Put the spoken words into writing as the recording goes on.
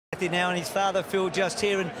Cathy now, and his father Phil just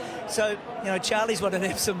here, and so you know Charlie's won an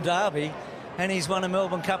Epsom Derby, and he's won a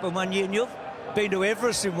Melbourne Cup in 1 year, and you've been to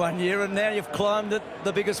Everest in 1 year, and now you've climbed it,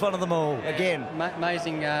 the biggest one of them all again.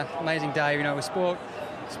 Amazing, amazing day. You know, we're sport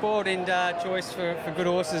and choice for good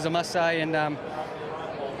horses, I must say, and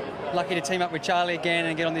lucky to team up with Charlie again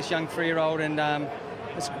and get on this young 3-year-old, and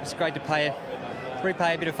it's great to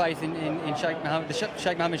repay a bit of faith in Sheikh Mohammed.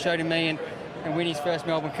 Sheikh Mohammed showed in me and win his first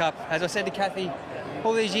Melbourne Cup. As I said to Cathy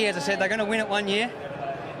all these years, I said they're going to win it 1 year,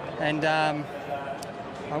 and I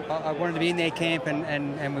wanted to be in their camp,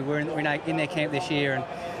 and we were in their camp this year, and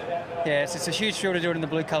yeah, it's a huge thrill to do it in the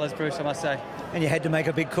blue colours, Bruce, I must say. And you had to make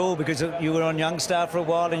a big call because you were on Youngstar for a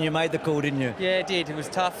while, and you made the call, didn't you? Yeah, it did. It was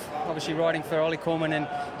tough, obviously riding for Ollie Corman and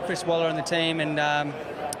Chris Waller and the team, and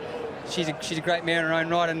she's a great mare in her own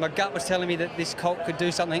right, and my gut was telling me that this colt could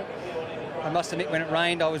do something. I must admit, when it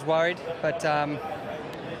rained, I was worried, but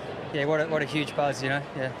yeah, what a huge buzz, you know.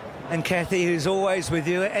 Yeah. And Cathy, who's always with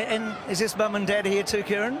you, and is this mum and dad here too,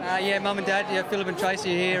 Kerrin? Yeah, mum and dad. Yeah, Philip and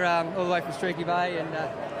Tracy are here, all the way from Streaky Bay, and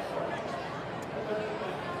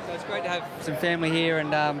so it's great to have some family here.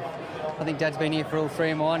 And I think Dad's been here for all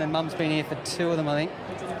 3 of mine, and Mum's been here for 2 of them, I think.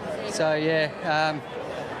 So yeah,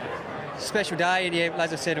 special day, and yeah,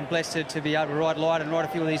 as I said, I'm blessed to be able to ride light and ride a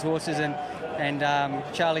few of these horses, and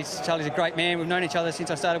Charlie's a great man. We've known each other since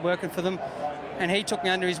I started working for them. And he took me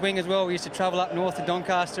under his wing as well. We used to travel up north to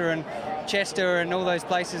Doncaster and Chester and all those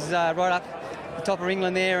places, right up the top of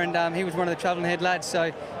England there, and he was one of the travelling head lads,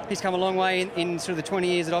 so he's come a long way in sort of the 20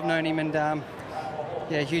 years that I've known him, and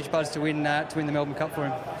yeah, huge buzz to win the Melbourne Cup for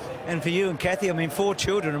him. And for you and Cathy, I mean, 4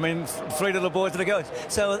 children, I mean, 3 little boys that are going.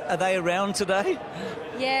 So are they around today?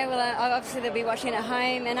 Yeah, well, obviously they'll be watching at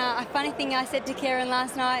home. And a funny thing I said to Kerrin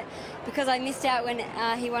last night, because I missed out when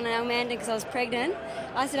he won an Almanda because I was pregnant,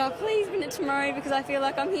 I said, oh, please win it tomorrow because I feel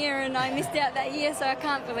like I'm here, and I missed out that year, so I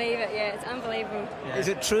can't believe it. Yeah, it's unbelievable. Yeah. Is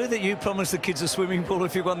it true that you promised the kids a swimming pool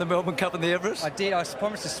if you won the Melbourne Cup and the Everest? I did. I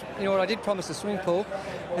promised, you know what, I did promise a swimming pool.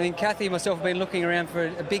 And then Cathy and myself have been looking around for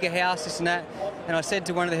a bigger house, this and that. And I said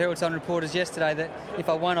to one of the Herald Sun reporters yesterday that if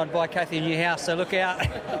I won, I'd buy Cathy a new house, so look out.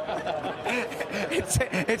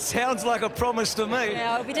 It sounds like a promise to me.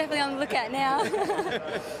 Yeah, I'll be definitely on the lookout now.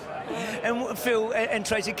 And Phil and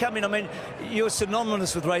Tracy, come in. I mean, you're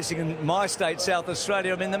synonymous with racing in my state, South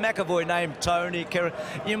Australia. I mean, the McEvoy name, Tony, Kerrin,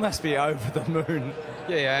 you must be over the moon.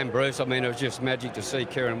 Yeah, and Bruce, I mean, it was just magic to see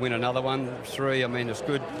Kerrin win another one, 3. I mean, it's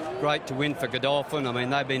great to win for Godolphin. I mean,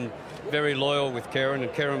 they've been very loyal with Kerrin,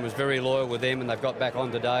 and Kerrin was very loyal with them, and they've got back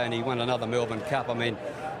on today, and he won another Melbourne Cup. I mean,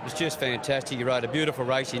 it's just fantastic. He rode a beautiful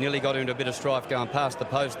race. He nearly got into a bit of strife going past the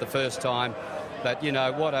post the first time. But, you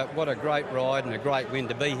know, what a great ride and a great win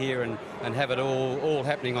to be here and have it all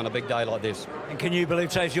happening on a big day like this. And can you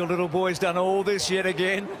believe, Trace, your little boy's done all this yet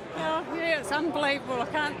again? Oh, yeah, it's unbelievable. I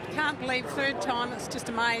can't believe 3rd time. It's just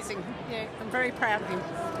amazing. Yeah, I'm very proud of him.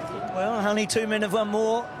 Well, only 2 men have won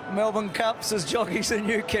more Melbourne Cups as jockeys than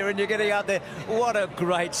you, Kerrin. You're getting out there. What a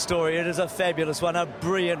great story. It is a fabulous one, a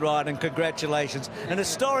brilliant ride, and congratulations. An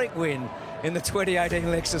historic win in the 2018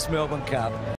 Lexus Melbourne Cup.